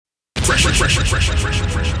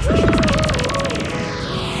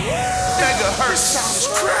Her sounds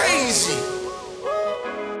crazy.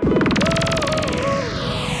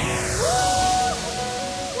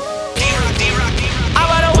 I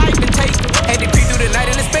bought a wife and taste. Had to creep through the night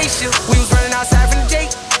in the spaceship. We was running outside from the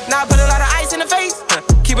Jake. Now I put a lot of ice in the face.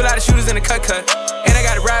 Keep a lot of shooters in the cut. And I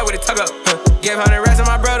got to ride with a tug up. Gave 100 racks on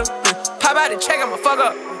my brother. Pop out the check, I'ma fuck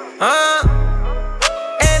up.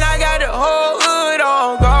 And I got the whole hood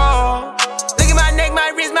on gold. Look at my neck,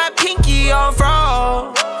 my wrist, my pinky on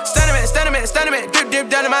froze. Stunnaman, drip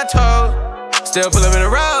down to my toes. Still pull up in the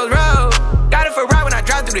road. Got it for ride when I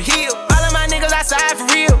drive through the hill. All of my niggas outside for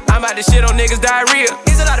real. I'm about to shit on niggas diarrhea.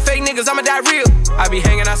 There's a lot of fake niggas, I'ma die real. I be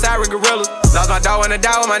hanging outside with gorillas. Lost my dog when I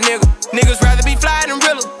die with my nigga. Niggas rather be fly than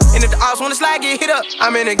realer. And if the ops wanna slide, get hit up.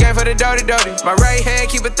 I'm in the game for the dirty. My right hand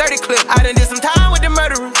keep a 30 clip. I done did some time with the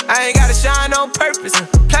murderer. I ain't gotta shine on purpose.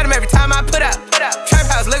 Platinum every time I put out. Trap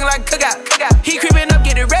house looking like cookout. He creeping up,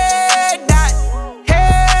 get the red dot.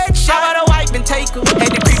 Headshot. I bought a wife and take her.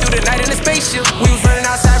 Had to creep through the night in the spaceship. We was running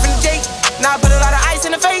outside from the Jake. Now I put a lot of ice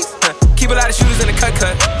in the face. Keep a lot of shooters in the cut.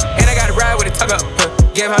 And I got to ride with a tug up.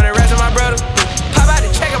 Gave 100 racks on my brother. Pop out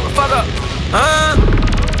the check, I'ma fuck up.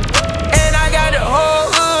 And I got the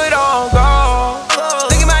whole hood on gold.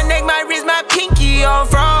 Look at my neck, my wrist, my pinky on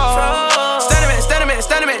froze.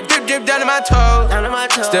 Stunnaman, drip down to my toes.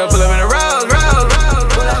 Still pull up in the road.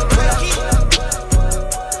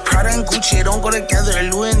 Prada and Gucci don't go together.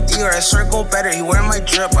 Louis and Dior, I swear go better. He wear my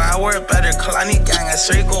drip, but I wear it better. Kalani gang, I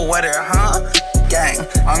swear he go wetter, huh? Gang,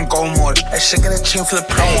 on go mode. That shit got a chain for the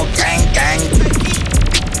promo. Gang.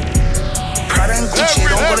 Prada and Gucci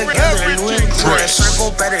don't go together. Louis and Dior, I swear go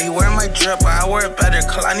better. He wear my drip, but I wear it better.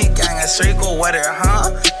 Kalani gang, I swear he go wetter,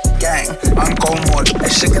 huh? Gang, on go mode.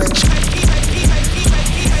 That shit got a chain.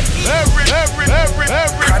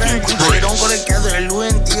 Prada and Gucci don't go together.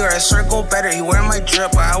 Louis and Dior, I swear go better. He wear my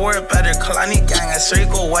drip, but I wear it better. Kalani gang, I swear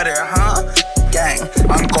he go wetter, huh? Gang,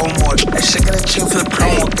 on go mode. That shit got a chain for the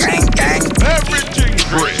promo. Gang. Everything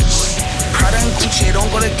Ricch. Prada and Gucci don't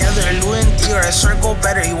go together. Louis and Dior, I swear go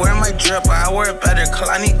better. He wear my drip, but I wear it better.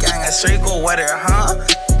 Kalani gang, I swear he go wetter, huh?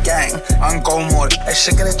 Gang, on go mode. That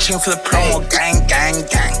shit got a chain for the promo. Gang.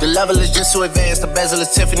 The level is just too advanced. The bezel is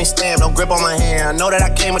Tiffany stamp. No grip on my hand. I know that I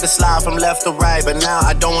came with the slide from left to right, but now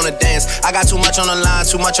I don't wanna dance. I got too much on the line,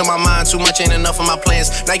 too much on my mind, too much ain't enough of my plans.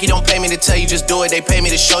 Nike don't pay me to tell you just do it. They pay me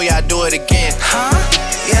to show you I do it again. Huh?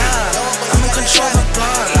 Yeah, I'm in control of the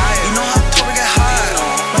blood. You know how to get hot.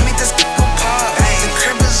 Let me just go pop. The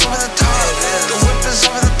crib is over the top. The whip is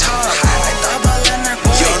over the top. I thought about letting her go.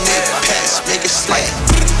 Yo, nigga, pass, make it slap.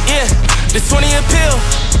 Yeah, this 20 a pill.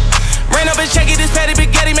 Ran up and check it, this patty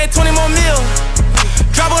spaghetti made 20 more mil.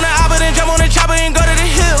 Drop on the oppa, then jump on the chopper and go to the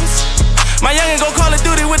hills. My youngin' go Call of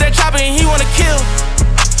Duty with that chopper and he wanna kill.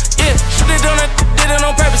 Yeah, did it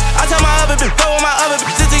on purpose. I tell my other bitch, go with my other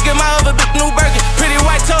bitch, just to get my other bitch new Birkin. Pretty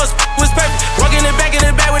white toes was perfect. Walking in the back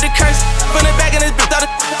with the curse. From the back of this bitch,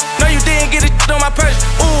 no you didn't get it on my purse.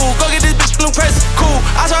 Ooh, go get this bitch new purse. Cool,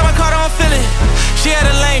 I saw my car, don't feel it. She had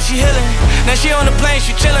a lane, she healing. Now she on the plane,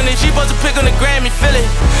 she chillin'. And she supposed to pick on the Grammy, feel it.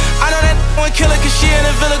 I know that one killer, cause she in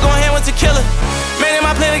the villa, going hand with tequila. Man, in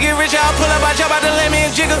my plan to get rich, I'll pull up, I jump out the land, me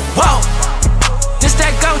and Jigga. Whoa, this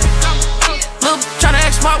that go. Lil' tryna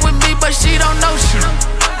act smart with me, but she don't know shit.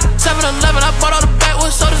 7-Eleven, I bought all the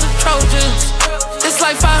backwoods sodas and Trojans. It's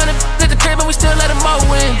like 500 at the crib, and we still let them all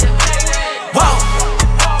win. Whoa,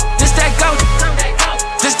 this that go.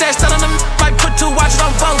 This that Stunnaman, might put 2 watches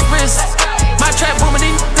on both wrists. My trap woman,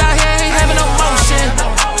 these out here ain't having no motion.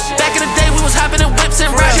 Back in the day, we was hopping in whips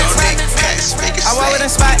and riding. I walk with a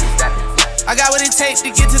spot. I got what it takes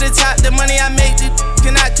to get to the top. The money I make,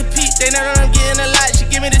 cannot compete. They know that I'm getting a lot. She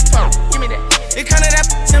give me this phone. Give me that. It kinda that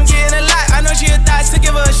I'm getting a lot. I know she a thot, so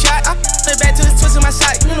give her a shot. I flip back to the twist of my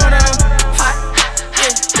side. You know that I'm hot.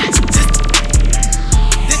 Yeah.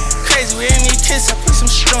 This crazy. We ain't need kiss. I put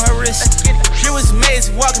some shit on her wrist. It was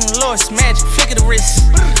amazing. Walking the Lord, it's magic. Flick of the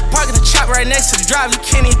wrist. Parking the chop right next to the drive. You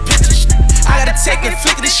can't even picture shit. I gotta take it,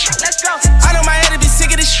 flick of this shit. I know my head to be sick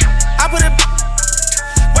of this shit. I put it.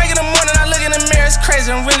 Wake in the morning, I look in the mirror, it's crazy,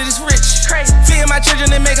 I'm really this rich. Feeding my children,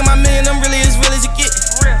 they making my million, I'm really as real as it get.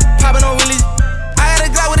 Popping on really. I had a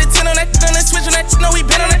Glock with a 10 on that, on that switch on that, know we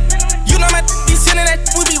been on that. You know my be sending that,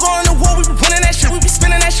 we be going to war, we be winning that shit, we be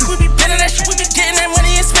spinning that shit, we be bending that shit, we be getting that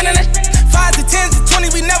money and spending that. 5 to 10 to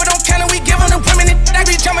 20, we never don't count it, we giving the women it. I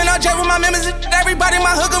be jumping on jet with my members, everybody in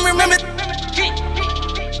my hood gon' remember it.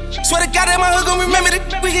 Swear to God that my hood gon' remember it.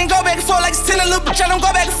 We can go back and forth like it's 10 a little bitch, I don't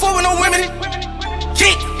go back and forth with no women.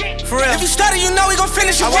 For real. If you started, you know we gon'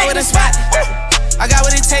 finish. I walk with a spot. I got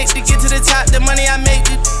what it takes to get to the top. The money I make,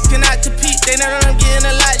 cannot compete. They know that I'm getting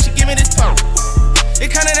a lot. She give me the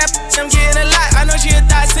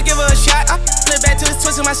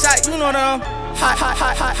my shot, you know them.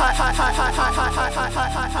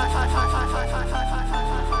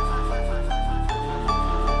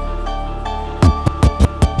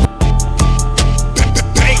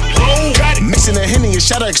 Mixing a Henny, a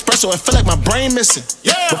shot of espresso, I feel like my brain missing.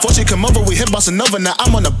 Yeah. Before she come over, we hit bustin' over, now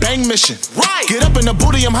I'm on a bang mission. Right. Get up in the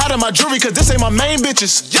booty, I'm hot in my jewelry, cause this ain't my main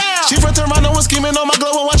bitches. Yeah. She front around and scheming on my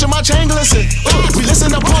glow and watching my chain glisten. We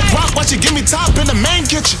listen to punk rock while she give me top in the main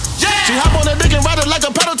kitchen. Yeah. She hop on that dick and ride it like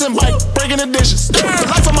a Pendleton bike, breaking the dishes. Yeah.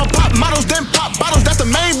 The life of my pop models, then pop bottles, that's the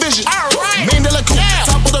main vision. Alright. Main de la coupe,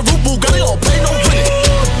 top of the roof, Bugatti, don't play no with it.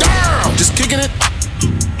 Damn. Just kicking it,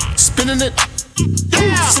 spinning it,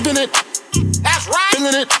 sipping it. That's right.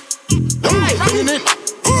 Feeling it, feeling it,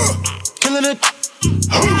 killing it,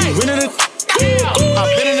 winning it. I'm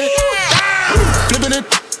bending it, flipping it,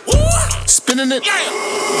 spinning it,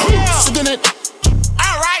 sipping it,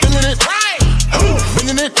 feeling it,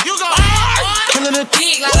 winning it, killing it,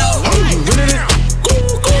 winning it.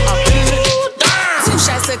 I'm bending it. 2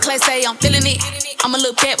 shots to clay, say I'm feeling it. I'ma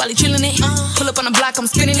look back while he drilling it. Pull up on the block, I'm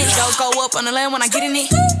spinning it. Go up on the land when I get in it.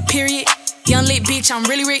 Period. Young lit bitch, I'm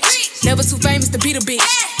really rich. Never too famous to beat a bitch.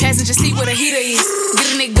 Passenger seat where the heater is.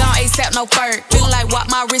 Get a nigga gone ASAP, no fur. Feeling like walk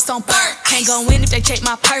my wrist on fur. Can't go in if they check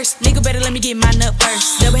my purse. Nigga better let me get my nut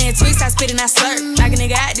first. Double hand twist, I spit and I slurp. Knock a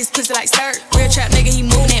nigga out, this pussy like stir. Real trap nigga, he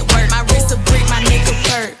moving at work. My wrist a brick, my neck a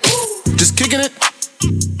bird. Just kicking it,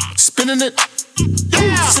 spinning it,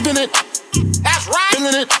 sipping it. That's right.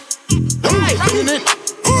 Feeling it, feeling it,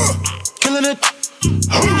 killing it,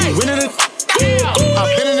 winning it. I'm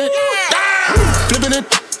bending it, flipping it,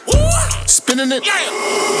 spinning it,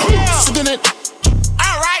 sipping it,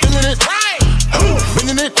 feeling it,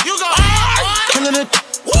 winning it, killing it,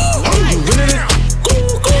 winning it.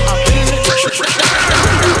 I'm bending it.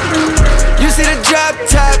 You see the drop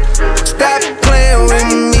top, stop playing with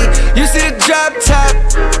me. You see the drop top,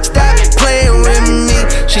 stop playing with me.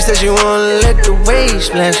 She says you wanna let the waves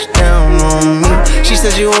splash down on me. She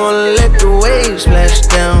says you wanna let the waves splash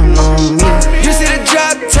down on me. You see the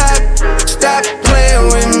drop top, stop playing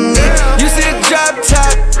with me. You see the drop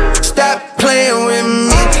top, stop playing with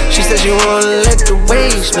me. She says you wanna let the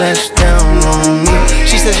waves splash down on me.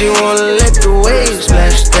 She says you wanna let the waves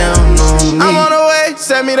splash down on me. I'm on the way,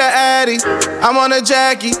 send me the Addy. I'm on a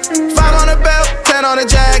Jackie, 5 on the belt, 10 on the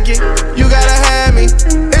jacket. You gotta have me.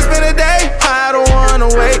 It's been a day, I don't wanna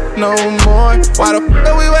wait no more. Why the f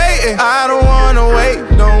are we waiting? I don't wanna wait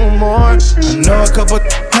no more. I know a couple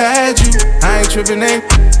had you, I ain't tripping, ain't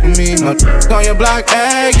me. No on your block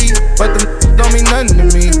Aggie, but them don't mean nothing to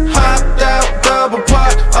me. Hopped out, double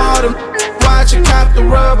park, all them watch it, cop the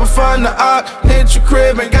rubber from the arc. Hit your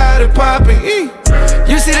crib and got it poppin'.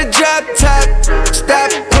 You see the drop top,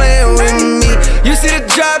 stop playing with me. You see the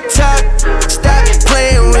drop top, stop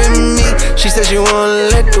playing with me. She says you wanna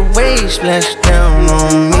let the waves splash down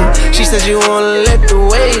on me. She says you wanna let the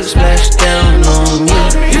waves splash down on me.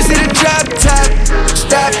 You see the drop top,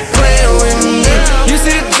 stop playing with me. You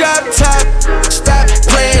see the drop top, stop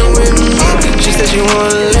playing with me. She says you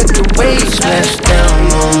wanna let the waves splash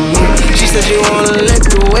down on me. She says you wanna let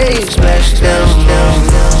the waves splash down, down,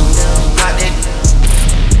 down.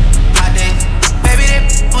 Baby, that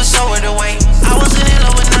was so in the way. I wasn't in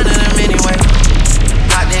love with none of them anyway.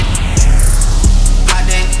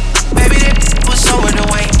 Baby, that was so in the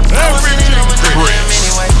way. I wasn't in love with none of them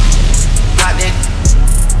anyway.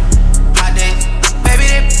 Baby,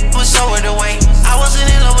 that was so in the way. I wasn't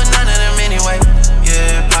in love with none of them anyway.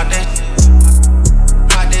 Yeah,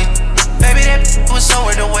 baby, that was so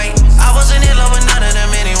in the way. I wasn't in love with none of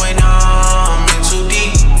them anyway. No, I'm in too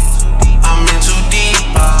deep. I'm in too deep.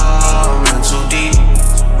 I'm in too deep.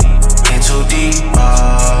 In too deep.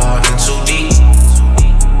 In too deep.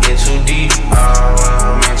 In too deep.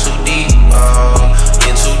 I'm in too deep.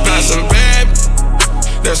 In too deep. Got some bad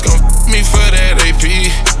that's gon' me for that AP.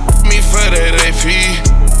 Me for that AP.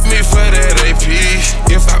 Me for that AP.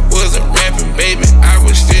 If I wasn't rapping, baby, I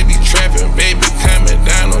would still be trapping, baby. Coming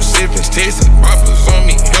down on sipping, tasting offers on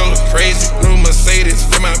me, hella crazy. New Mercedes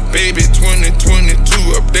for my baby, 2022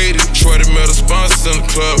 updated. Shorty metal sponsors in the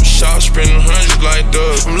club, shop spending hundreds like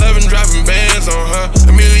doves. I'm loving dropping bands on her,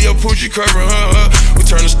 Emilio Pucci covering her. We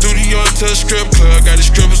turn the studio into a strip club, got the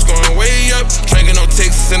strippers going way up. Drinking on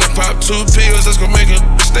Texas and I pop 2 pills, that's gon' make her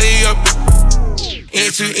stay up.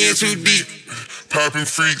 In too deep, popping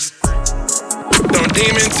freaks. Don't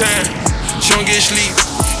demon time, she don't get sleep.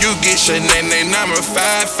 You get your name, number 5,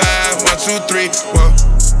 1, 2, 3. Whoa.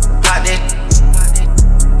 Pop that.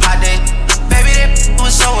 Baby, that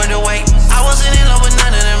was so in the way. I wasn't in love with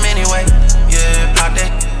none of them anyway. Yeah, pop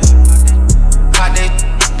that.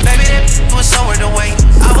 Baby, that was so in the way.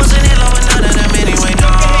 I wasn't in love with none of them anyway.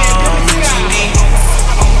 No.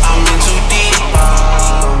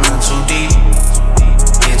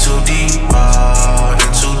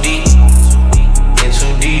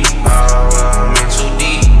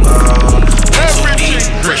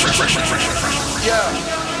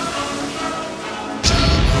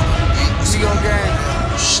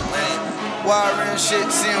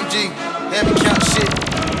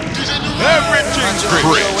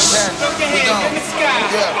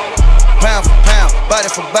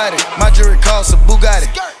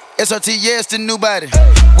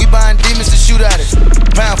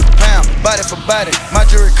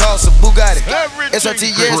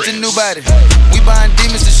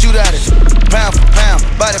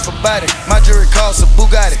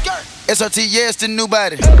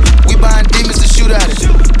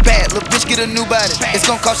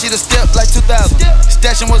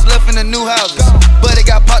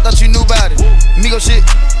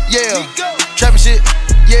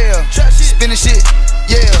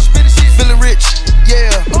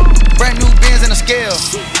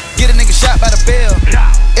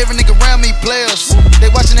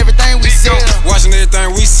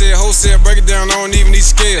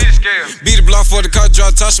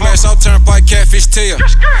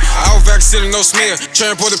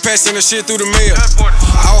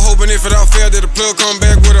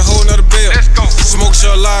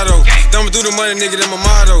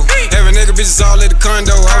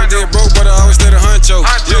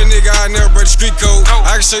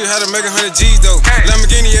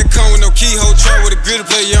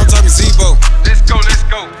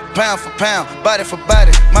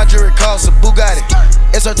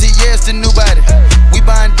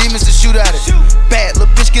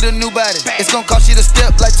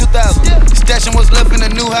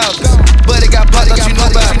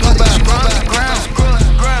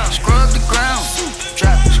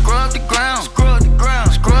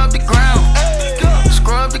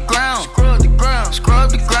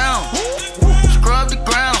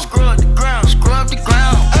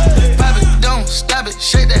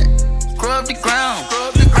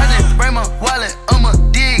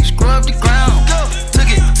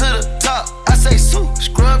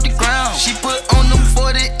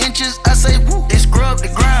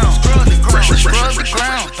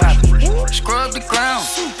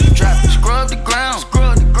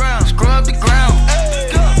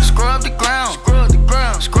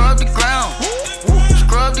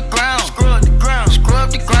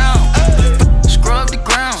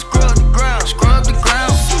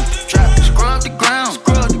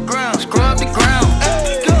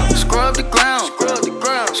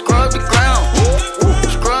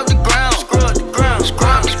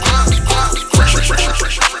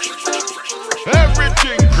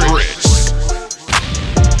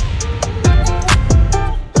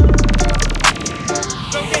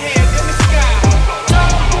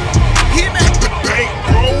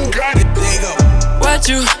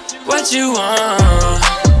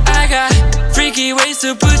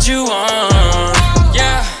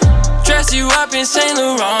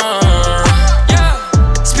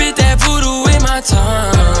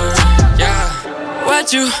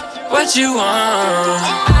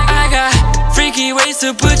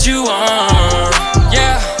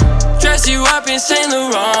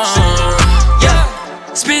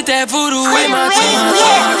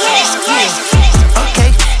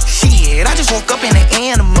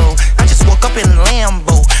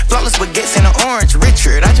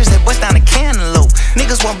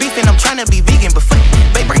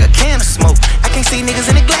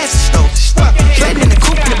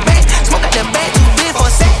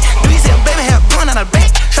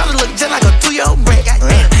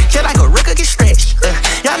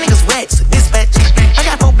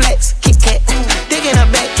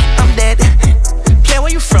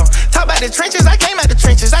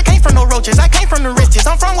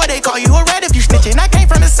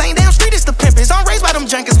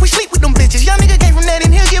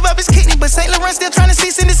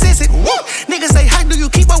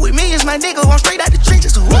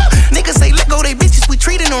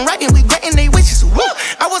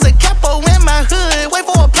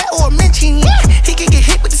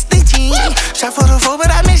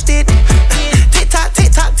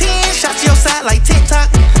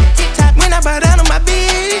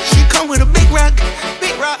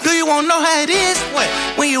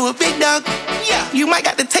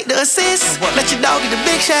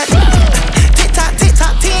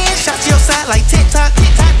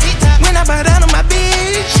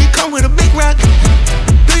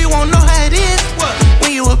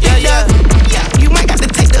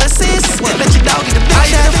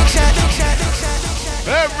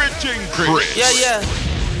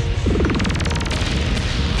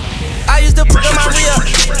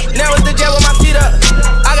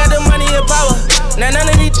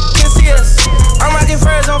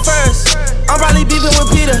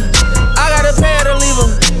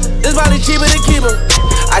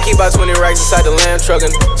 I keep about 20 racks inside the lamb truck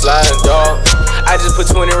and sliding, dog. I just put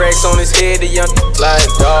 20 racks on his head, the young sliding,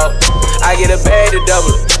 dog. I get a bag to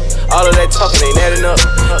double it. All of that talking ain't adding up.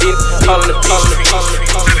 Calling the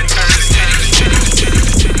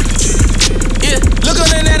yeah, look on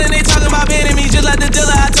the net and they talking about banning me. Just like the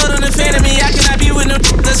dealer, I told them to fan of me. I cannot be with no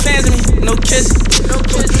that's fans of me. No kiss.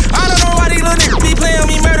 I don't know why these little niggas be playing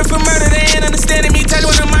me murder for murder. They ain't understanding me. Take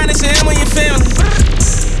one of mine and shit, and with your family.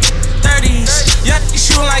 30s, young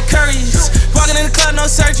shooting like Curry's. Walking in the club, no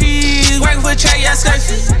surgeries. Working for a check, yeah,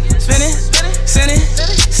 skirty. Spinning, sinning,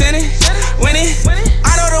 winning.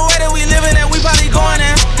 I know the way that we living and we probably going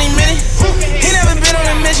there any minute. He never been on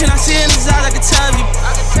a mission. I see it in his eyes like a television.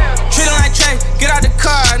 Treat him like Trey, get out the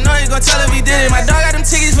car. I know he gon' tell if he did it. My dog got them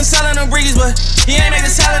tickets from selling them brickies, but he ain't make a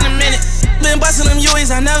sell in a minute. Been busting them U's,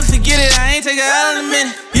 I never forget it. I ain't take a L in a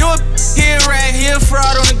minute. You a he a rag, he a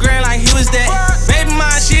fraud on the ground like he was that. Baby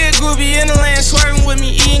mine, she a groupie in the land, swerving with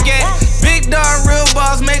me, eating gas. Big dog, real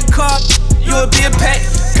balls, make a call. You a be a pack.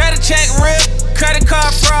 Credit check, rip, credit card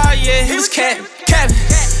fraud, yeah, he was capping.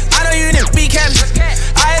 I know you didn't be capping.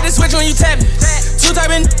 I had to switch when you tapping. Two type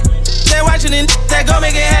in. They watching it, that go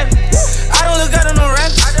make it happen. I don't look good on no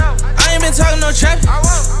rap. I ain't been talking no trap.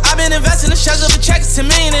 I been investing the shells of a check to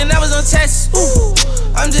million and that was on text.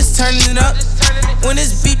 I'm just turning it up. When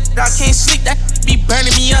it's beat, I can't sleep, that be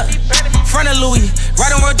burning me up. Front of Louis,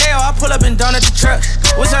 right on Rodeo, I pull up and down at the truck.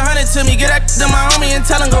 What's 100 to me? Get that to my homie and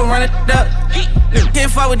tell him go run it up.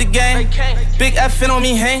 Can't fuck with the game. Big F on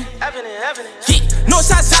me, hang. No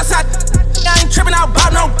side. I ain't tripping out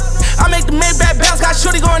about no. I make the Maybach bounce, got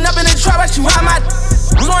shorty going up in the trap, but you ride my.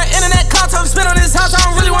 I'm going internet call, told him spit on his house, I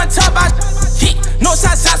don't really want to talk about. No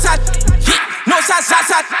side. No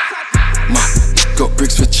side. Got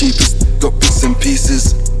bricks for cheapest, got bits and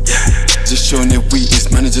pieces. Just showing their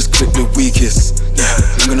weakness, man, I just clip the weakest.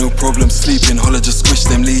 Ain't got no problem sleeping, holla just squish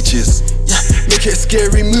them leeches. Make it a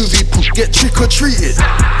scary movie, get trick or treated.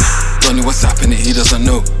 Don't know what's happening, he doesn't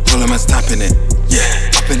know, all man's tapping it.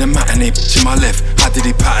 Up in the matinee, bitch in my left, how did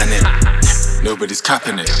he pattern it? Nobody's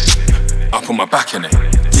capping it, I put my back in it.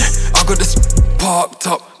 I got this parked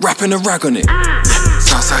up, wrapping a rag on it.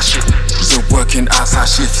 Southside shit, still working outside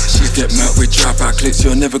shifts. Shit get melt with drive-out clicks,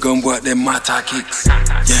 you're never gonna work them my tie kicks.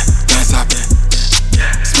 Dance up,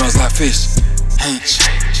 smells like fish. H,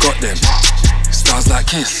 got them, stars like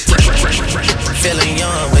Kiss. Feeling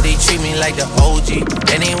young, but they treat me like the OG.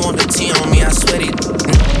 And they want the T on me, I swear they.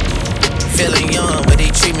 Feeling young, but they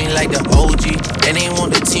treat me like the OG. And they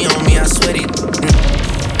want the T on me, I swear they.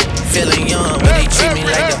 Feeling young, but they treat me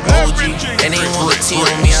like the OG. And they want the T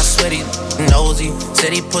on me, I swear they nosy.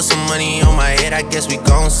 Said he put some money on my head, I guess we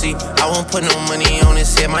gon' see. I won't put no money on his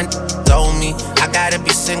head, my told me I gotta be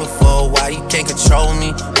single for a while, you can't control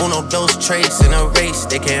me. Uno, those traits in a race,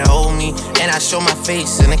 they can't hold me. And I show my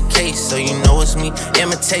face in a case, so you know it's me.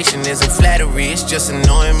 Imitation isn't flattery, it's just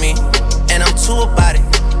annoying me. And I'm too about it.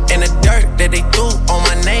 And the dirt that they threw on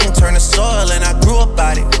my name turned to soil and I grew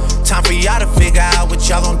about it. Time for y'all to figure out what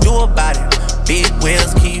y'all gon' do about it. Big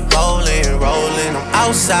wheels keep rolling. I'm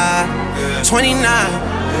outside, 29,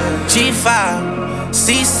 G5,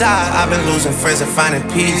 Seaside. I've been losing friends and finding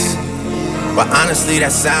peace. But honestly,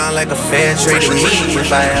 that sound like a fair trade to me.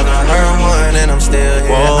 If I ever heard one, and I'm still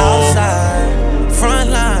here. Outside,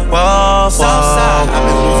 front line, Southside. I've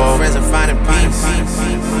been losing friends and finding peace.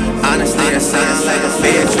 Honestly, that sound like a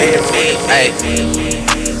fair trade to me. Hey.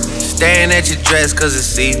 Staring at your dress cause it's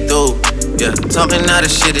see-through. Yeah, talking all the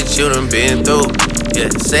shit that you done been through. Yeah,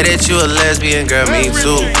 say that you a lesbian, girl, me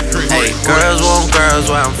too. Hey, girls want girls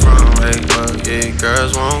where I'm from. Hey, yeah,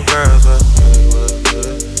 girls want girls where.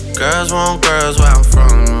 Girls want girls where I'm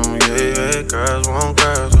from. Yeah, girls want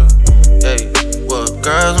girls where. Hey, well,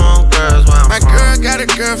 girls want girls where I'm from. My girl got a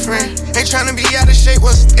girlfriend, ain't tryna be out of shape.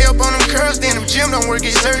 What's the up on them curls? Then them gym don't work,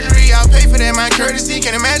 get surgery. I'll pay for that, my courtesy.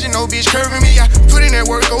 Can't imagine no bitch curving me. I put in that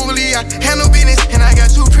work overly. I handle business, and I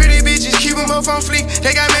got two pretty bitches. Keep them both on fleek.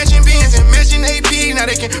 They got matching beans and matching AP. Now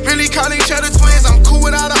they can really call each other twins. I'm cool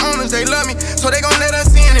with all the owners, they love me, so they gon' let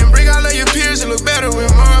us in and bring all of your peers and look better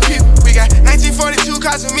with more people. We got 1942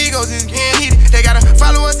 Casamigos, it's getting heated. They gotta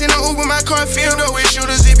follow us in the Uber, my car filled up with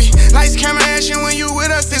shooters. It be lights, camera, action when you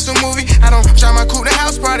with us. It's a movie. I don't drive my coupe to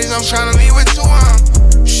house parties. I'm tryna leave with two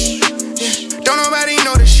shh, yeah. Don't nobody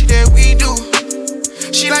know the shit that we do.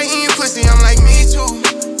 She like eating pussy, I'm like me too.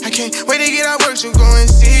 I can't wait to get out work to go and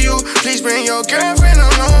see you. Please bring your girlfriend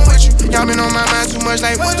along with you. Y'all been on my mind too much,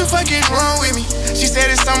 like what the fuck is wrong with me? She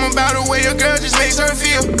said it's something about the way a girl just makes her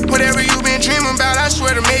feel. Whatever you been dreaming about, I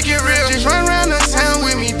swear to make it real. Just run around the town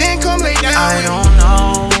with me, then come lay down I with don't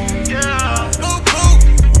know.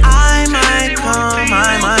 I might come,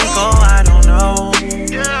 I might go, I don't know.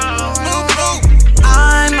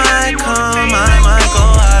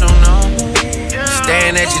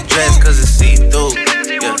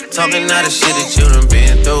 talking all the shit that you done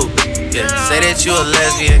been through. Yeah, say that you a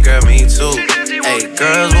lesbian, girl, me too. Hey,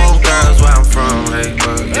 girls want girls where I'm from. Hey,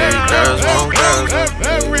 yeah, girls want girls.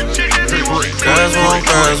 Girls want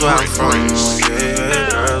girls where I'm from. Yeah,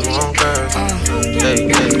 girls want girls. Hey,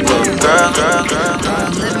 girls.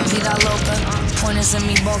 Living vida loca, pointers in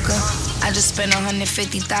me boca. I just spent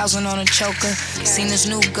 150,000 on a choker. Seen this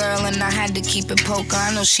new girl and I had to keep it poker.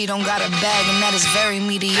 I know she don't got a bag and that is very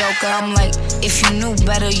mediocre. I'm like, if you knew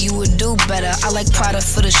better, you would do better. I like Prada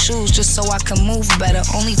for the shoes just so I can move better.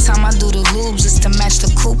 Only time I do the lubes is to match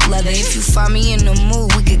the coupe leather. If you find me in the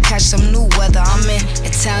mood, we could catch some new weather. I'm in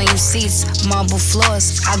Italian seats, marble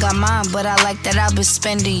floors. I got mine, but I like that I've been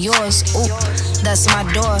spending yours. Ooh, that's my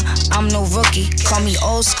door. I'm no rookie. Call me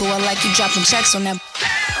old school. I like you dropping checks on that.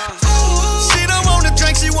 She don't want the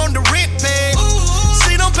drink, she want the rent paid.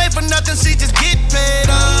 She don't pay for nothing, she just get paid.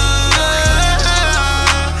 I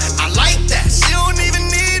like that, she don't even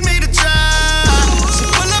need me to try. She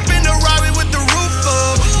pull up in the Rari with the roof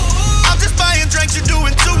up. I'm just buying drinks, you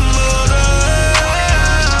doing too much.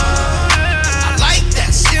 I like that,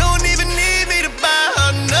 she don't even need me to buy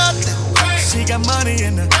her nothing. She got money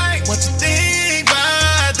in her, what you think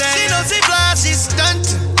about that? She knows she fly, she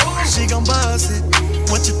stuntin'. She gon' buzz it,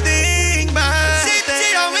 what you think about that?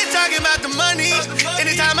 She always talking about the money.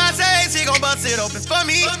 Anytime I say she gon' bust it open for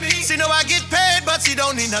me. She know I get paid, but she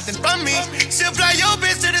don't need nothing from me. She'll fly your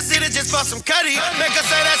bitch to the city just for some cutty. Make her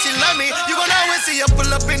say that she love me. You gon' always see her pull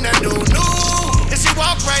up in that new. And she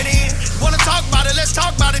walk right in. Wanna talk about it, let's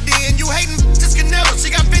talk about it then. You hatin', just can never. She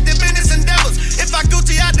got 50 business endeavors. If I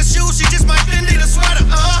Gucci out the shoes, she just might fit the sweater.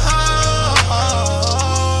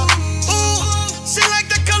 She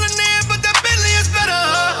like the color name, but the Bentley is better.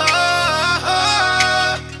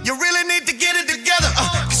 You really need to get it together.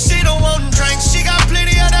 Cause she don't want drinks. She got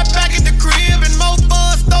plenty of that back at the crib. And more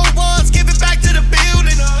funds, throw ones, give it back to the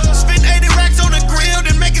building. Spend 80 racks on the grill,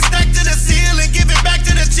 then make it stack to the ceiling. Give it back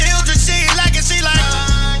to the children. She ain't like it, she like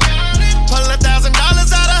pull $1,000 out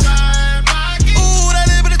of. Ooh,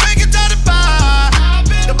 that little bit of drink is trying to buy.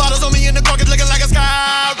 The bottles on me in the cork is looking like a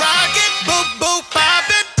skyrocket. Boop, boop, pop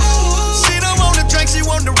it. She don't want the drink, she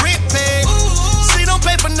want the rent paid. She don't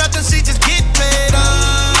pay for nothing, she just get paid.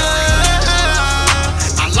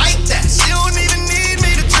 I like that, she don't even need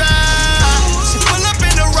me to try. She pull up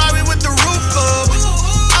in the Rari with the roof up.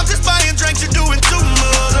 I'm just buying drinks, you're doing too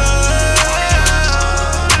much.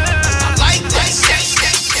 I like that.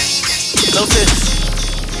 Low fish,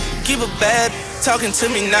 keep it bad, talking to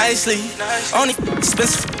me nicely. Only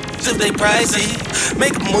expensive if they pricey.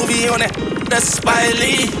 Make a movie on that, that's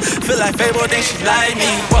Smiley. Feel like Fable, think she like me.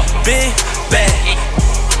 Big bag,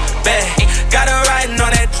 got her riding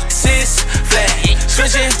on that 6 flat.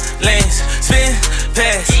 Switching lanes, spin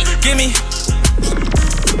pass. Give me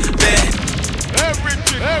that.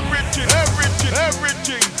 Everything,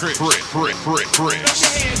 Chris.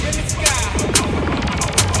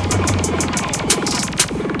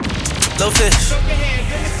 Low fish,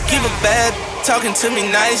 keep it bad, talking to me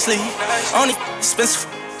nicely. Only expensive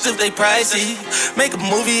if they pricey. Make a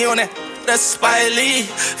movie on that, that's Smiley.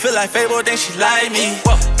 Feel like Fable, think she like me.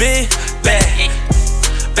 Big bag,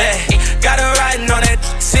 got her riding on that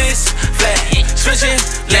 6 flat. Switching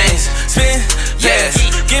lanes, spin, yeah.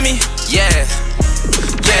 Give me, yeah.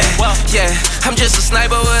 I'm just a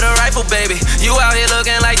sniper with a rifle, baby. You out here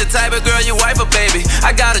looking like the type of girl you wife a baby.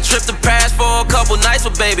 I got a trip to Paris for a couple nights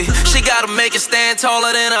with baby. She gotta make it stand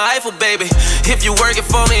taller than a Eiffel, baby. If you working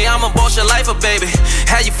for me, I'ma boss your life, baby.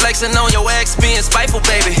 How you flexing on your ex being spiteful,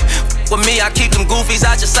 baby. With me, I keep them goofies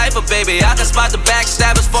out your cipher, baby. I can spot the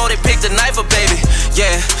backstabbers before they pick the knife up, baby.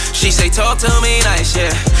 Yeah, she say talk to me nice,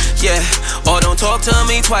 yeah. Or don't talk to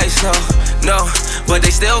me twice, no. But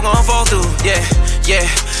they still gon' fall through, yeah.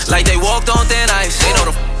 Like they walked on thin ice, they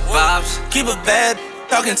know the vibes. Keep it bad,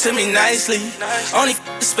 talking to me nicely. Only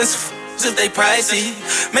expensive if they pricey.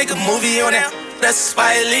 Make a movie on that, that's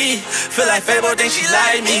Smiley. Feel like Fable, think she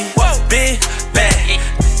like me. Big bag,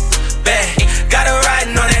 got her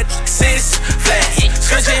riding on that 6 flat.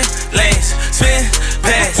 Switching lanes, spin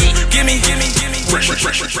pass. Give me. She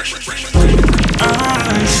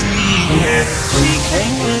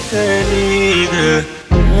came with her nigga,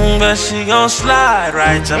 but she gon' slide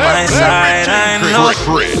right to my side. I know it.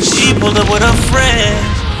 She pulled up with her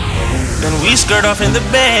friends, then we skirt off in the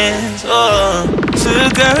Benz.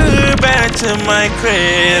 Took her back to my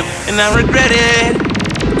crib, and I regret it.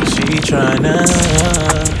 She tryna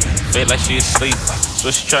feel like she asleep,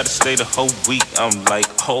 so she tried to stay the whole week. I'm like,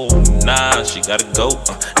 oh nah, she gotta go.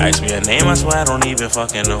 Ask me her name, I swear I don't even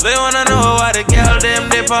fucking know. They wanna know why the girl them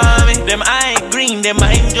dip on me. Them I ain't green, them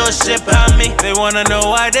I ain't just ship on me. They wanna know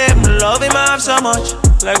why them love him off so much.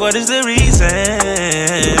 Like what is the reason?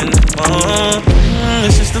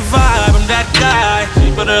 It's just the vibe, I'm that guy.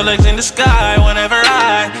 She put her legs in the sky whenever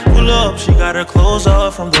I pull up. She got her clothes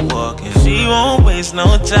off from the walking. She won't waste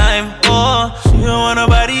no time. Oh, she don't want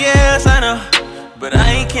nobody else, I know. But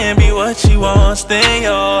I can't be what she wants. They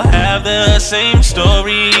all have the same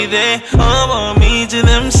story. They all want me to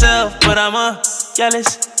themselves, but I'm a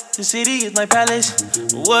jealous. The city is my palace.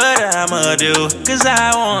 What I'ma do? Cause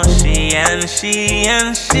I want she and she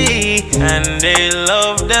and she. And they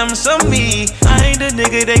love them some me. I ain't the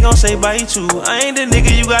nigga they gon' say bye to. I ain't the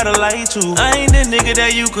nigga you gotta lie to. I ain't the nigga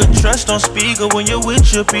that you could trust on speaker when you're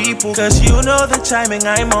with your people. Cause you know the timing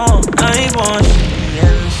I'm on. I want she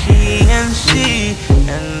and she and she.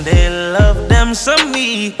 And they love them some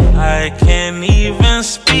me. I can't even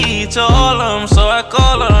speak to all of them, so I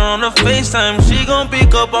call her on the FaceTime. She gon'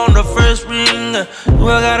 pick up on the first ring.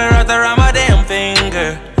 Well, got her wrapped around my damn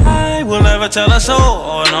finger. I will never tell her so.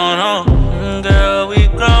 Oh no no, girl, we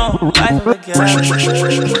grown. I forget.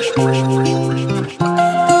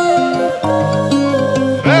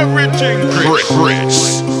 Everything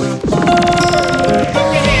Chris.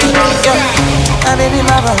 My baby,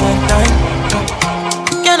 my Valentine.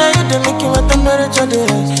 Can I hit the Mickey with temperature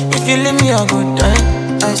difference? If you leave me a good time,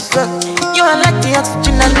 I swear. You are like the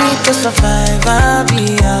oxygen I need to survive, I'll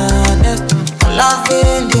be honest.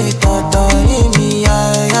 Loving the thought in me, I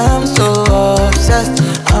am so obsessed.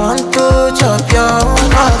 I want to chop your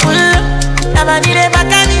heart. Never need a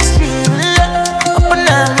back and it's real. Open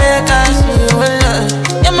up, make us feel.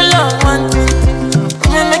 Yeah, my love, one thing.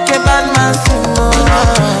 Come make a bad man sing.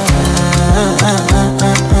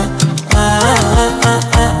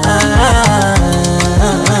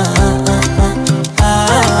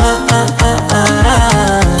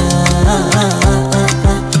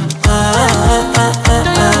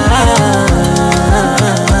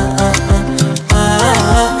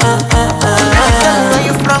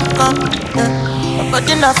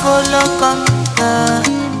 I follow come,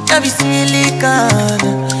 every silicon.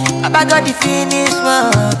 I got the finish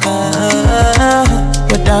work.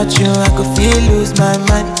 Without you, I could feel lose my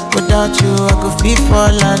mind. Without you, I could feel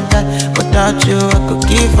fall and die. Without you, I could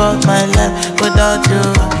give up my life. Without you,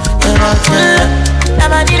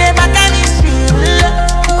 never need a back and it's real.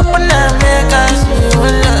 Open up, make us feel.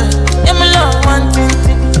 Yeah, my love, one thing.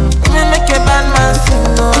 Me make a bad man sing.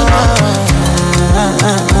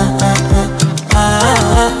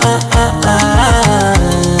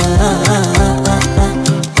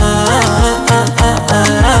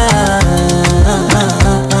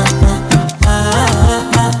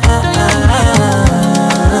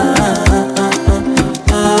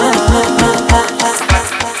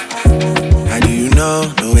 How do you know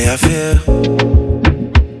the way I feel?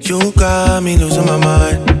 You got me losing my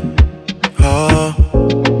mind. Oh,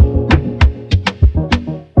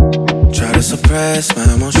 try to suppress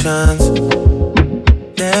my emotions.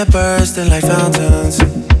 They're bursting like fountains,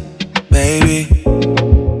 baby.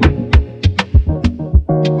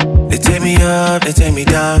 They take me up, they take me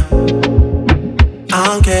down.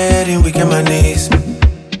 I'm getting weak in my knees.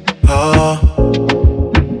 Oh,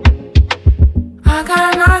 I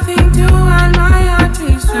got nothing to hide, my heart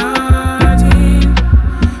is hurting.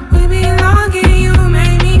 We belong and you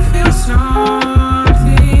make me feel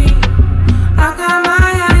something. I got my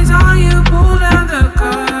eyes on you, pull down the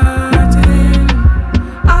curtain.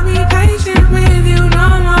 I'll be patient with you, no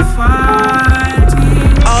more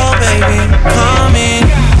fighting. oh baby, come in,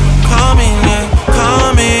 yeah,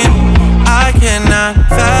 come in. I cannot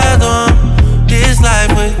fathom this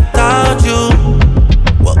life without you.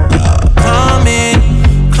 Well, come in,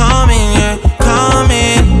 yeah, come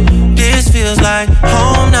in. This feels like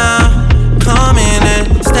home now. Come in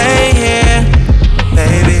and stay here,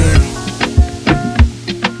 baby.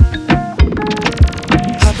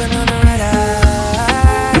 Hopping on the red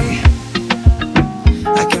eye.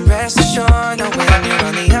 I can rest assured that when you're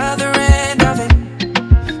on the other end of it,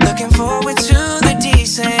 looking forward to the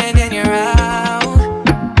descent and you're out.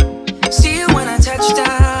 See you when I touch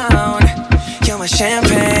down. You're my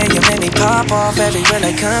champagne, you make me pop off everywhere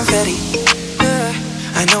like confetti. Yeah.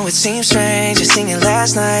 I know it seems strange, I seen you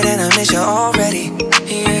last night and I miss you already.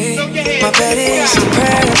 Yeah. My bed is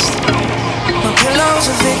depressed, my pillow's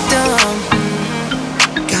a victim.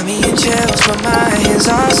 Got me in chills, but my hands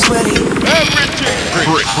are sweaty. Ain't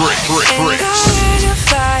going to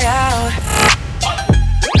fly out.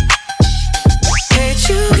 Hate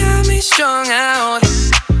you got me strung out.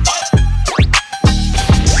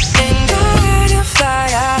 Ain't going to fly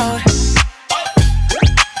out.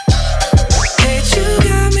 Hate you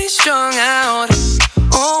got me strung out.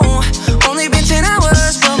 Oh, only been 10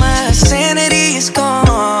 hours, but my sanity is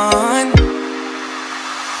gone.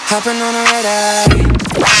 Hopping on a red eye.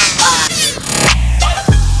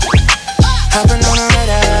 Hopping on a red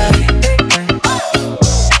eye.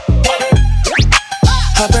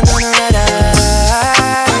 Hopping on a red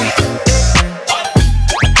eye.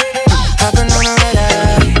 Hopping on a red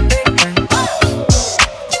eye.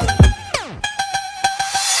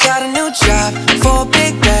 Got a new job for a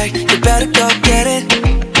big bag. You better go get it.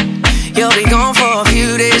 You'll be gone for a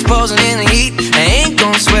few days, posing in the heat. I ain't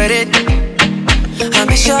gon' sweat it. I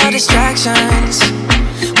miss your distractions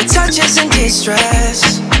with touches and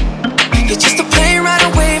distress. You're just a plane ride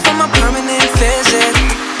away from a permanent visit.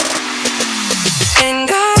 And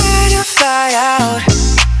I had to fly out.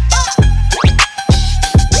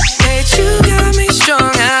 Hey, you got me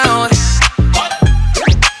strung out.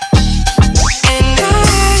 And I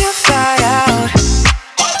had to fly out.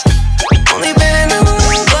 Only been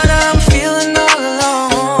alone, but I'm feeling all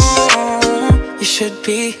alone. You should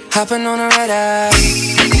be hopping on a red eye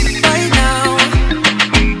right now.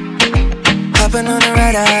 Hopping on a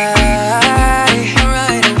red eye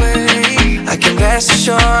right away. I can rest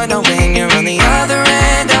assured knowing you're on the other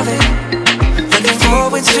end of it. Looking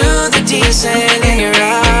forward to the descent in your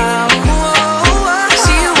out.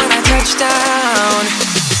 See you when I touch down.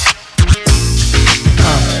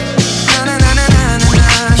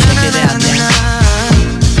 Check it out now.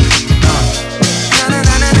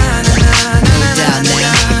 No doubt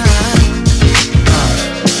now.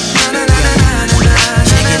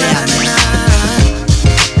 Check it out now.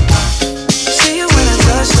 See you when I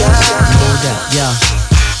touch down. Hold up, yo.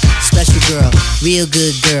 Special girl, real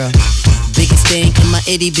good girl. Biggest thing in my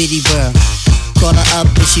itty bitty world. Call her up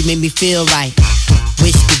and she made me feel right.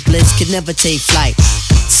 Wish the bliss could never take flight.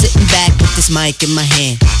 Sitting back with this mic in my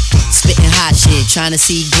hand. Spitting hot shit, trying to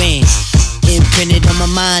see grand. Imprinted on my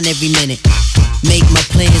mind every minute. Make my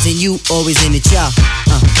plans and you always in it, y'all.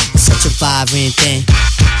 It's such a vibrant thing.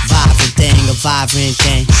 Vibrant thing, a vibrant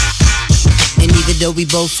thing. And even though we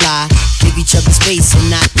both fly, give each other space and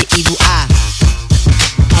not the evil eye.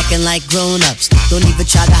 Acting like grown-ups, don't even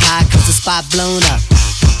try to hide cause the spot blown up.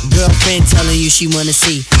 Girlfriend telling you she wanna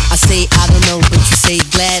see. I say I don't know, but you say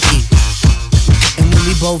gladly. And when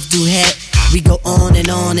we both do head, we go on and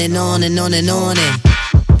on and on and on and on and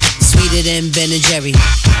sweeter than Ben and Jerry.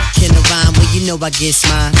 Can I rhyme? Well, you know I get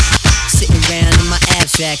mine. Sitting around in my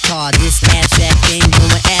abstract car. This abstract thing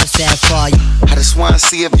going abstract for you. I just wanna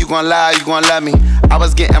see if you gon' lie, you gon' love me. I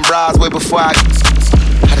was getting bras way before I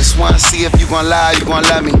just wanna see if you gon' lie, you gon'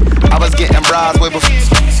 love me. I was getting bras way before.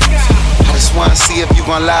 I just wanna see if you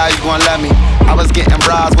gon' lie, you gon' love me. I was getting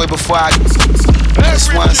bras way before I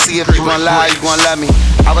just wanna see if you gon' lie, you gon' love me.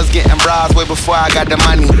 I was getting bras way before I got the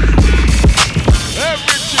money.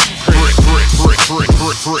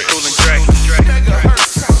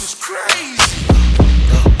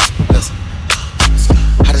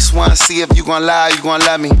 I just wanna see if you gon' lie, you gon'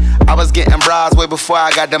 love me. I was getting bras way before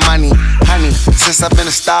I got the money. Honey, since I've been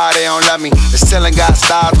a star, they don't love me. The ceiling got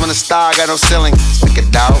stars when the star got no ceiling. Stick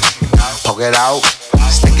it out, poke it out,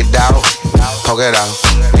 stick it out, poke it out.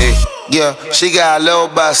 Hey, yeah, she got a little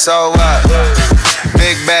butt, so what?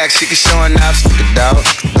 Big bag, she can show enough. Stick it out,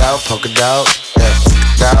 poke it out, yeah, stick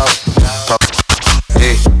it out, poke it out.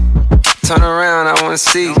 Hey. Turn around, I wanna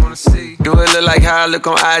see. Do it look like how I look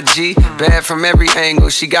on IG? Bad from every angle,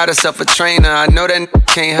 she got herself a trainer. I know that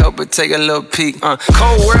can't help but take a little peek.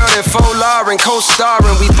 Cold World and Faux Lauren,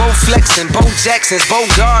 co-starring. We both flexing, Bo Jackson's, Bo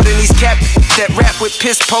Garden. These cat that rap with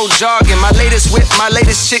piss po jargon. My latest whip, my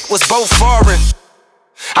latest chick was both foreign.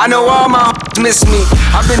 I know all my miss me.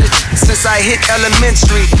 I've been since I hit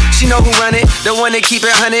elementary. She know who run it, the one that keep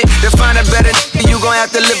it 100. To find a better you gon'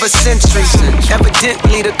 have to live a century.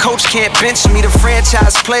 Evidently the coach can't bench me. The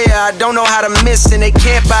franchise player, I don't know how to miss, and they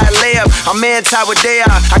can't buy a layup. I'm anti what they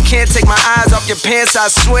are. I can't take my eyes off your pants, I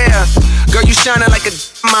swear. Girl, you shining like a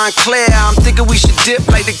Montclair. I'm thinking we should dip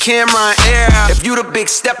like the camera in air. If you the big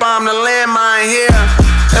stepper, I'm the landmine here.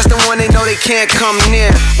 That's the one they know they can't come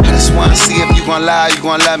near. I just wanna see if you gon' lie, you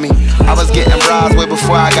gon' love me. I was getting bras way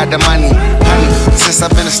before I got the money. Honey, since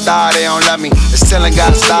I've been a star, they don't love me. The ceiling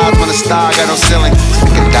got stars when the star got no ceiling.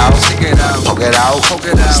 Stick it out, poke it out,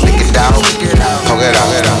 stick it out, poke it out.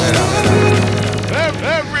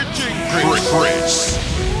 Everything Ricch.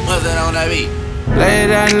 What's that on that beat?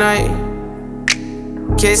 Late at night,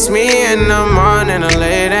 kiss me in the morning or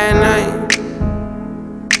late at night.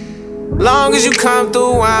 Long as you come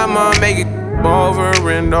through, I'ma make it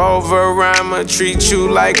over and over. I'ma treat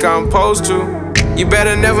you like I'm supposed to. You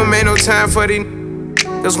better never make no time for these.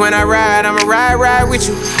 Cause when I ride, I'ma ride with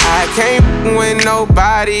you. I can't with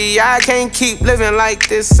nobody. I can't keep living like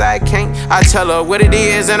this, I can't. I tell her what it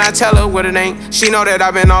is and I tell her what it ain't. She know that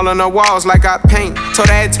I've been all on the walls like I paint. Told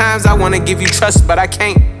her at times I wanna give you trust, but I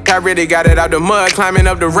can't. I really got it out the mud, climbing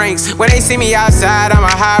up the ranks. When they see me outside, I'm a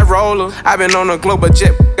high roller. I've been on a global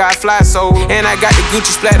jet, got fly solo. And I got the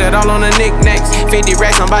Gucci splattered all on the knickknacks. 50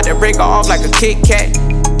 racks, I'm about to break her off like a Kit Kat.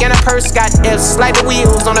 And her purse got F's, like the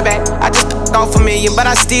wheels on the back. I just off $1 million, but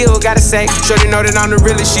I still gotta say. Shorty know that I'm the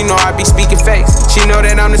realest, she know I be speaking facts. She know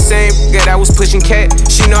that I'm the same that I was pushing cat.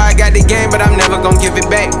 She know I got the game, but I'm never gonna give it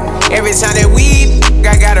back. Every time that we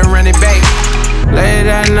I gotta run it back. Late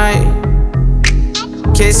at night,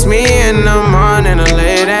 kiss me in the morning or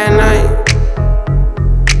late at night.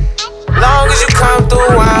 Long as you come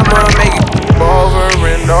through, I'ma make it over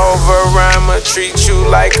and over. I'ma treat you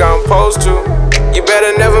like I'm supposed to. You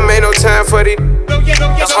better never make no time for the.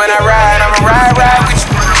 Cause when I ride, I'ma ride with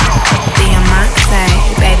you. Diamante,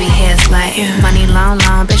 baby hair's like money long,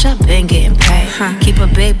 bitch, I been getting paid. Keep a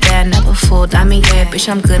big bag, never full diamond yeah, bitch,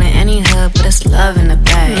 I'm good in any hood, but it's love in the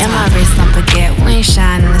bag. And my wrist don't forget, we ain't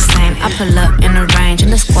shining the same. I pull up in the range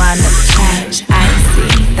and the squad never change. I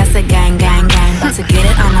see, that's a gang. About to get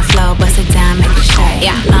it on the floor, bust it down, make it shake.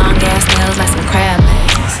 Yeah, long ass nails like some crab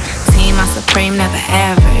legs. Team, I'm supreme, never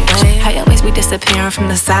average. How your waist be disappearing from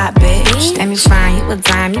the side, bitch? Damn, you fine, you a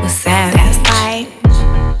dime, you a savage. That's right.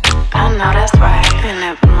 I know that's right. In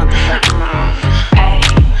that motherfucking room. Hey,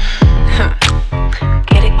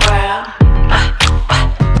 get it, girl.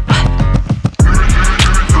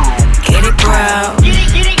 Get it, girl.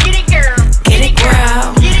 Get it,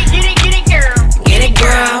 girl. Get it, girl. Get it,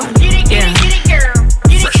 girl.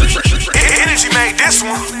 Energy made this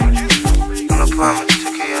one.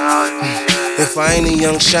 If I ain't a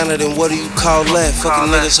young Shyne, then what do you call that?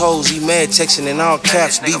 Fucking niggas hoes, he mad texting in all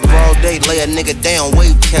caps. Beef all day, lay a nigga down,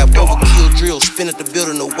 wave cap. Overkill drill, spin at the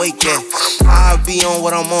building to wake at. I'll be on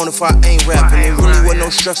what I'm on if I ain't rapping. There really wasn't no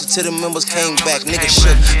structure till the members came back. Nigga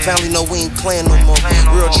shook, family know we ain't playing no more.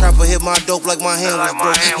 Real trapper hit my dope like my hand was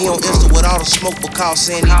broke. He on Insta with all the smoke, but call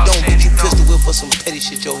saying he don't. Get you pistol whip for some petty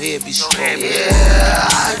shit, your head be strong. Yeah,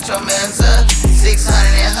 I hit your man's up 600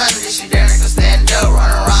 and 100, she there can stand up, run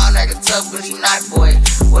around like a tough bitch, night boy.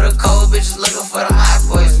 With a cold bitches looking for them hot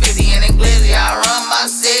boys. 50 in the glizzy, I run my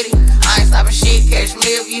city. I ain't stopping shit, catch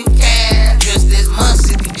me if you can. Just this month,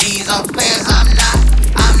 60 G's on pants.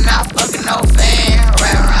 I'm not fucking no fan.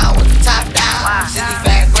 Ride around with the top down.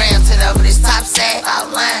 65 grams to over this top sack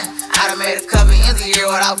outline. I done made a couple ends a year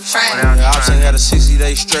without training. Ops ain't had a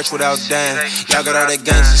 60-day stretch without dying. Y'all got all that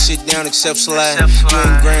gangsta shit down except slide. You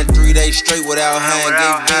ain't grand 3 days straight without hang.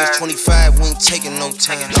 Gave bands 25, we ain't taking no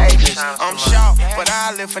time. I'm shocked, but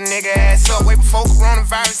I lift a nigga ass up. Way before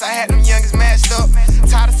coronavirus, I had them youngest mashed up.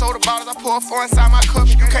 Tired of soda bottles, I pour 4 inside my cup.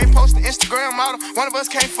 You can't post an Instagram model, one of us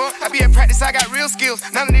can't fuck. I be at practice, I got real skills.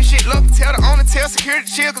 None of this shit look. Tell the owner, tell security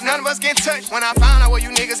chill, cause none of us getting touched. When I found out where you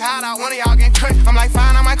niggas hide out, one of y'all getting cut. I'm like,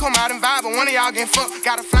 fine, I might come out and vibe, but one of y'all getting fucked.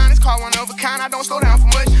 Got a flying this car, one of a kind, I don't slow down for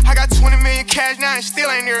much. I got 20 million cash now and still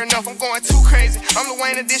ain't near enough. I'm going too crazy. I'm the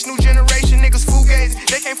Wayne of this new generation, niggas fugazi.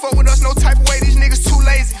 They can't fuck with us no type of way, these niggas too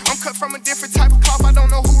lazy. I'm cut from a different type of cloth, I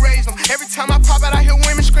don't know who raised them. Every time I pop out, I hear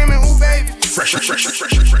women screaming, ooh baby. Fresh.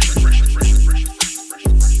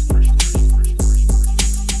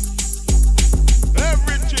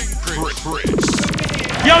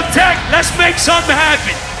 Yo, Tech, let's make something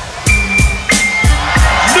happen.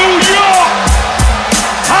 New York,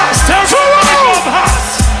 House, tell me I'm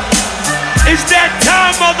House. It's that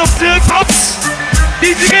time, motherfuckers.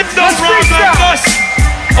 These niggas don't run like us.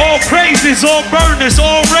 All praises, all burners,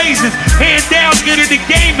 all raises. Hand down, get in the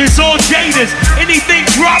game, it's all jaders. Anything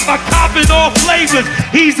drop, I cop in all flavors.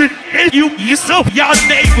 He's an you yourself, y'all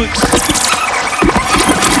neighbors.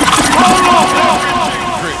 Hold on.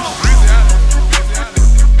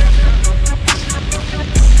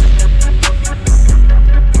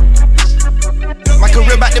 My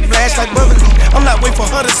career about to blast like bubbly. I'm not waiting for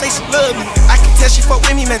her to say she love me. I can tell she fuck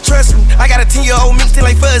with me, man, trust me. I got a 10-year-old Meek still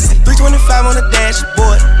like fuzzy. 325 on the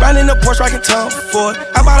dashboard. Riding the Porsche, rockin' Tom Ford.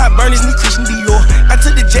 How about I burn this new Christian Dior? I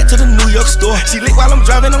took the jet to the New York store. She lit while I'm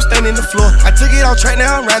driving, I'm standing the floor. I took it off track,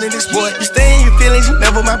 now I'm riding this boy. You stay in your feelings, you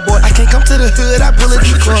never my boy. I can't come to the hood, I pull a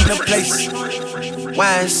decoy in the place.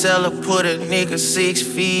 YSL put a nigga 6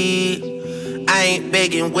 feet. I ain't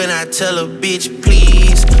begging when I tell a bitch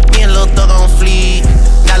please. Me and Lil Thug on fleek.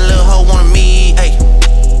 Got a little hoe on me. Hey,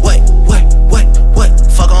 what?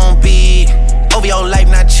 Fuck on beat. Over your life,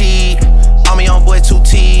 not cheat. On me on boy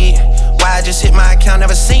 2T. Why I just hit my account,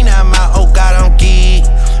 never seen that amount. Oh God, I'm geek.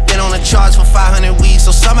 Been on the charts for 500 weeks,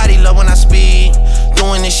 so somebody love when I speak.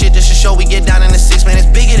 Doing this shit just to show we get down in the 6 minutes.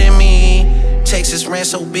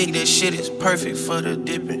 Fan so big that shit is perfect for the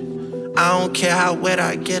dipping. I don't care how wet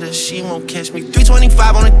I get her, she won't catch me.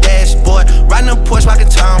 325 on the dashboard, riding a Porsche, rockin'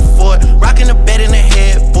 Tom Ford, rockin' the bed in the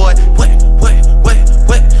headboard. What?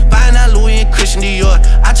 Buying out Louis and Christian Dior.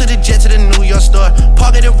 I took the jet to the New York store,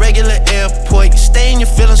 park at a regular airport. You stay in your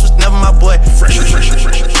feelings, was never my boy. Fresh. Taste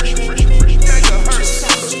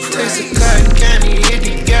the cotton candy, hit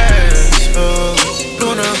the gas,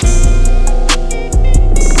 Luna.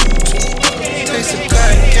 Taste the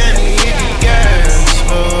cotton candy, hit the gas,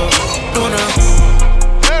 Luna.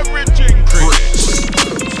 Everything Chris.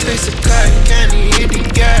 Taste the cotton candy, hit the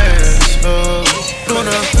gas,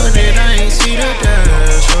 Luna. 100, I ain't see the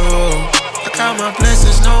dash, I count my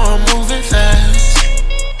blessings, know I'm moving fast.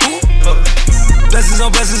 Blessings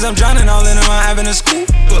on blessings, I'm drowning all in them, I'm having a scoop.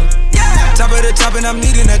 Top of the top and I'm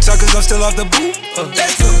needing that truck cause I'm still off the boot.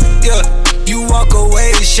 Yeah, you walk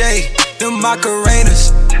away, shade, them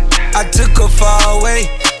Macarenas. I took her far away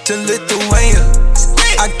to Lithuania.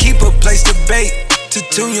 I keep a place to bake, to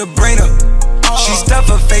tune your brain up. She stuff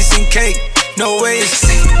her face in cake, no way it's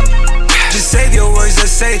safe. Just save your words, they're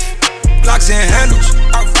safe. Blocks and handles,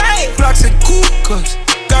 blocks and cool cups.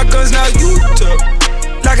 Got guns, now you talk.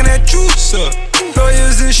 Locking that juice up.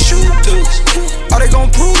 Lawyers and shooters, all they gon'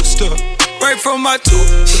 prove stuff. Right from my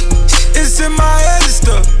tooth, it's in my head and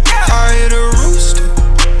stuff. I hit a rooster,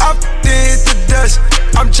 I hit the dust.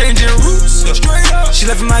 I'm changing routes up. She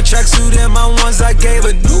left in my tracksuit and my ones I gave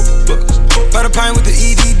her new books. By the pine with the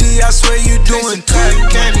EDD, I swear you doing cotton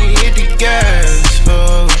candy, hit the gas,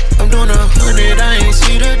 I'm doing 100, I ain't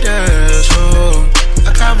see the dash,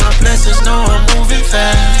 I count my blessings, know I'm moving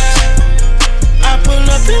fast. I pull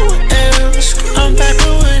up in whatever, I'm back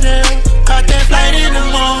with them. Caught that flight in the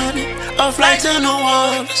morning, a flight to New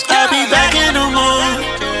Orleans. I'll be back in the morning.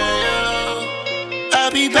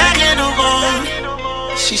 I'll be back in the morning.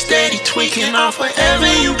 She steady tweaking off whatever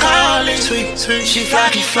you call it. Tweak. She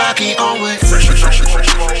flocky on with.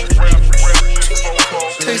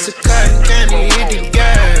 Taste the cotton candy, hit the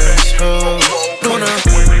gas, Luna.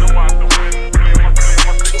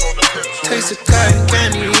 Taste the cotton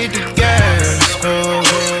candy, hit the gas, Luna.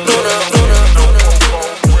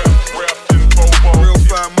 Real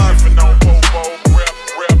fine muffin on Bobo,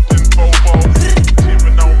 wrapped in Bobo.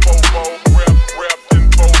 Tippin' on Bobo, wrapped in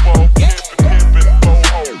Bobo. Tippin'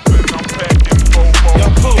 Bobo, then I'm packing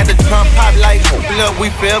Bobo. At the drum pop like, look, we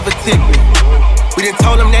forever tippin'. We done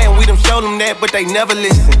told them that and we done showed them that, but they never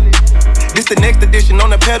listen. This the next edition on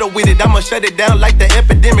the pedal with it. I'ma shut it down like the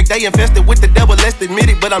epidemic. They infested with the devil, let's admit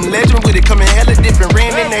it. But I'm legend with it, coming hella different.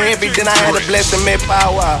 Ran in there heavy, then I had a blessing, met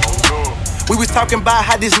power. We was talking about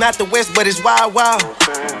how this not the West, but it's wild.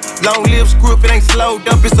 Long live screw, if it ain't slowed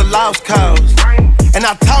up, it's a lost cause. And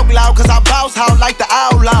I talk loud cause I boss hard like the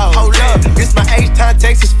outlaw. Hold up, this my H-Town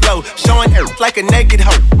Texas flow, showing earth like a naked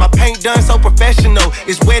hoe. My paint done so professional,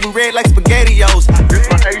 it's wet and red like SpaghettiOs. This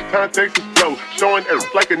my H-Town Texas flow, showing earth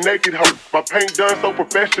like a naked hoe. My paint done so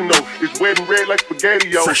professional, it's wet and red like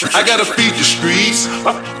SpaghettiOs. I gotta feed the streets,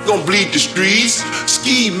 I'm gon' bleed the streets.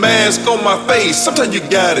 Ski mask on my face, sometimes you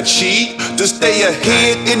gotta cheat to stay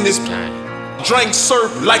ahead in this. Drink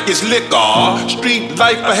surf like it's liquor. Street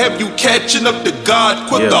life, I have you catching up to God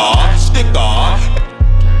quicker. Sticker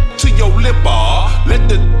to your lipper. Let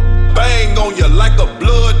the bang on you like a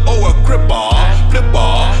blood or a cripper.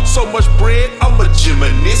 Flipper, so much bread, I'm a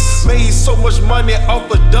gymnast. Made so much money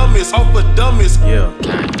off of dummies, Yeah.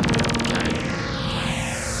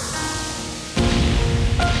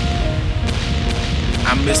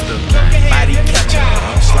 I'm Mr. Body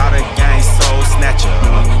Catcher, Slaughter Gang Soul Snatcher.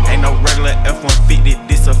 Ain't no regular F-150,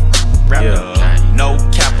 this a rapper. No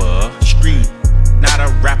capper, street, not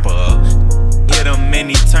a rapper. Hit him and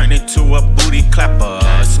he turned into a booty clapper.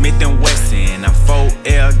 Smith & Wesson, I'm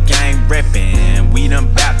 4L gang reppin'. We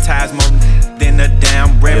done baptized more than a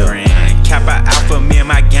damn reverend. Kappa Alpha, me and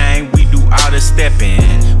my gang, we do all the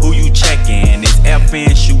steppin'. Who you checkin'? It's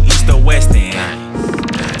FN, shoot east or west end.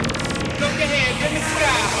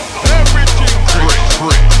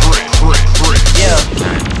 Yeah,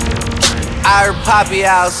 I heard Poppy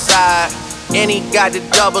outside, and he got the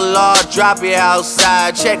double R, drop it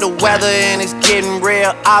outside. Check the weather and it's getting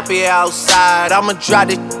real, I'll be outside. I'ma drop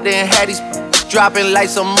this and have these dropping like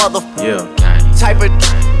some type of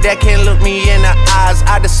that can't look me in the eyes.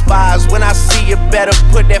 I despise when I see you, better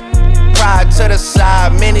put that pride to the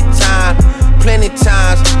side. Many times, plenty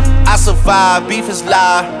times, I survive. Beef is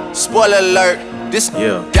live, spoiler alert, this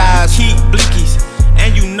dies. Keep blickies,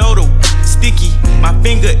 and you know the sticky. My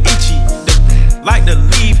finger itchy, like to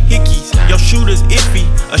leave hickeys. Your shooter's iffy,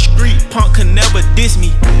 a street punk can never diss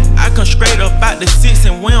me. I come straight up out the six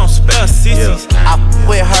and we don't spell sissies. I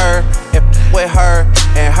with her, if with her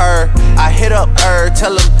and her. I hit up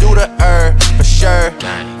tell him do the for sure.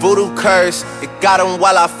 Voodoo curse, it got him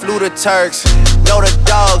while I flew the Turks. Know the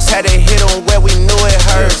dogs had to hit him where we knew it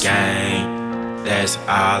hurts. Gang, that's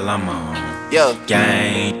all I'm on. Yeah.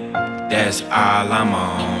 Gang, that's all I'm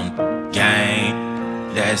on.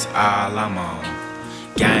 Gang, that's all I'm on.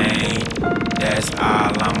 Gang, that's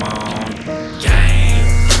all I'm on.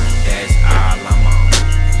 Gang, that's all I'm on.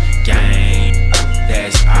 Gang,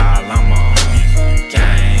 that's all I'm on.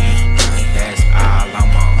 Gang, that's all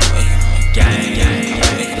I'm on. Gang,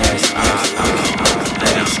 that's all I'm on.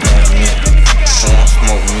 Let them smoke me.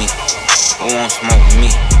 Who won't smoke with me?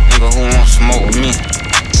 Who won't smoke with me?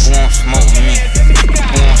 Nigga, who won't smoke with me? Who won't smoke with me?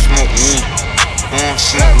 Who won't smoke with me? Who won't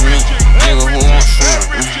smoke with me? Nigga, who won't smoke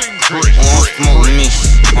with me? Who won't smoke with me?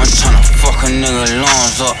 I'm tryna fuck a nigga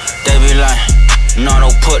lungs up. They be like, no,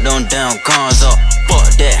 don't put them damn guns up. Fuck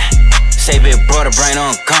that. Say big brother, bring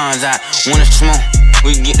them guns out. When it's smoke,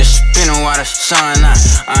 we get the spinning while the sun out.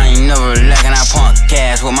 I ain't never lacking, I pump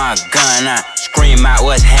gas with my gun out. Scream out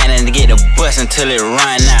what's happening to get the bus until it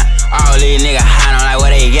run out. All these niggas hide on like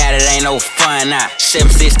what they got, it ain't no fun out.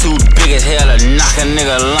 7'6" too big as hell to knock a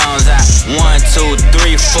nigga lungs out. 1, 2,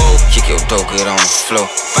 3, 4, kick your dope, get on the floor.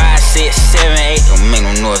 5, 6, 7, 8, don't make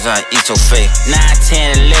no noise, I'll eat your face. 9,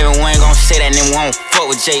 10, 11, we ain't gon' say that, then we won't fuck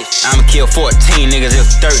with Jake. I'ma kill 14 niggas if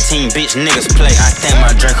 13 bitch niggas play. I think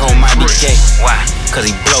my Draco might be gay. Why? Cause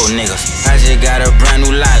he blow niggas. I just got a brand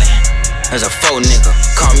new lolly. There's a faux nigga.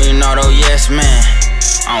 Call me an auto yes man.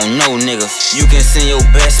 I don't know niggas. You can send your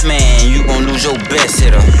best man, you gon' lose your best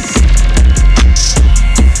hitter.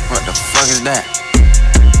 What the fuck is that?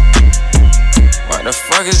 What the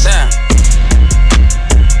fuck is that?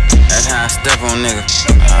 That's how I step on niggas.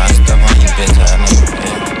 I step on you bitch ass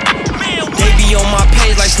niggas. They be on my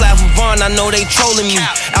page like Slav Vaughn, I know they trolling me.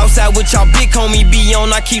 Outside with y'all big homie be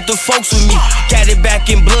on, I keep the folks with me. Got it back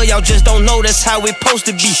in blood, y'all just don't know that's how it supposed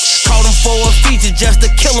to be. Called him for a feature just to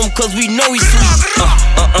kill him cause we know he's sweet.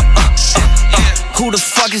 Who the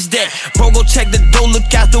fuck is that? Bro, go check the door, look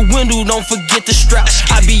out the window, don't forget the strap.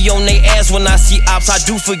 I be on they ass when I see ops, I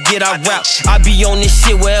do forget I rap. I be on this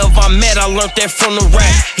shit wherever I'm at, I learned that from the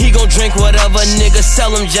rap. He gon' drink whatever nigga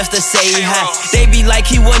sell him just to say hi. They be like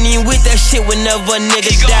he wasn't even with that shit whenever a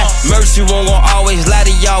nigga die. Mercy won't gon' always lie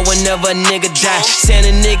to y'all whenever a nigga die. Send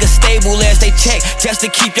a nigga stable as they check just to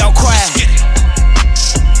keep y'all quiet.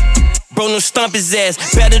 Bro, no stump his ass.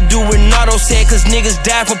 Better do what Nardo said, cause niggas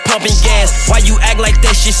die for pumping gas. Why you act like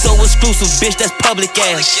that shit so exclusive, bitch? That's public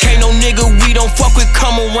ass. Can't no nigga we don't fuck with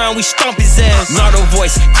come around, we stomp his ass. Nardo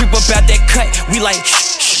voice, creep up out that cut, we like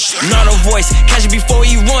shh. Nardo voice, catch it before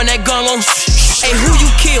he run that gun on. Hey, who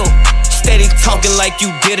you kill? Steady talking like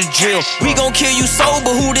you did a drill. We gon' kill you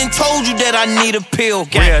sober, who done told you that I need a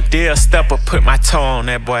pill? Real deal stepper, put my toe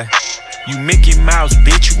on that boy. You Mickey Mouse,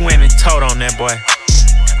 bitch, you went and told on that boy.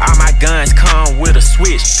 All my guns come with a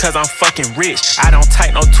switch, cause I'm fucking rich. I don't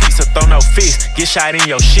type no tweets or throw no fist. Get shot in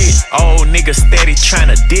your shit. Old nigga steady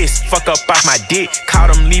tryna diss. Fuck up off my dick.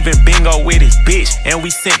 Caught him leaving bingo with his bitch. And we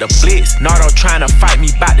sent the blitz. Nardo tryna fight me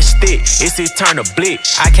bout the stick. It's his turn to blick.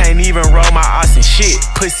 I can't even roll my ass and shit.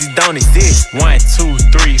 Pussies don't exist. 1, 2,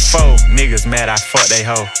 3, 4. Niggas mad I fuck they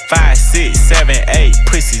hoe. 5, 6, 7, 8.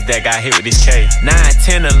 Pussies that got hit with this K. 9,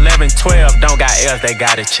 10, 11, 12. Don't got L's, they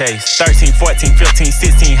gotta chase. 13, 14, 15,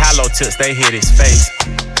 16. Hollow tips, they hit his face.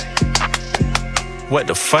 What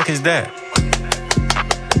the fuck is that?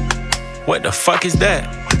 What the fuck is that?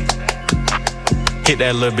 Hit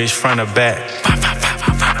that little bitch front or back.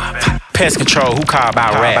 Pest control, who call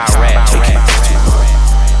about rats?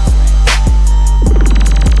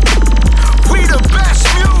 We the best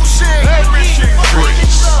music. Everything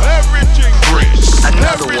Ricch.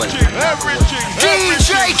 Another one.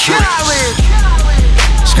 DJ Khaled.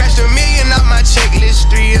 Scratched $1 million off my checklist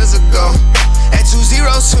 3 years ago. At 2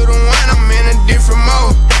 zeros to the 1, I'm in a different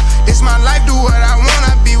mode. This my life, do what I want,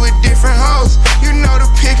 I be with different hoes. You know the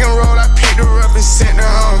pick and roll, I picked her up and sent her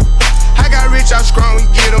home. I got rich out strong, we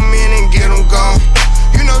get them in and get them gone.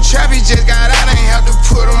 You know Trappy just got out, ain't have to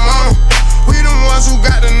put them on. We the ones who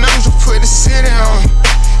got the numbers to put the city on.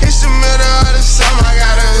 It's the middle of the summer, I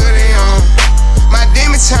got a hoodie on. My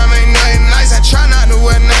demon time ain't nothing nice, I try not to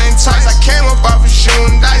wear nothing tight. I came up off of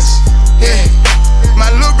shooting dice, yeah.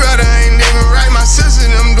 My little brother ain't living right, my sister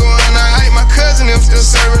them doing alright. My cousin them still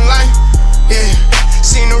serving life, yeah.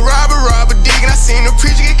 Seen the robber digging, I seen the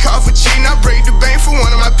preacher get caught for cheating. I break the bank for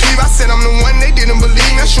one of my peeps. I said I'm the one, they didn't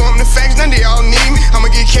believe me. I show them the facts, now they all need me. I'ma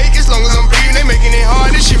get cake as long as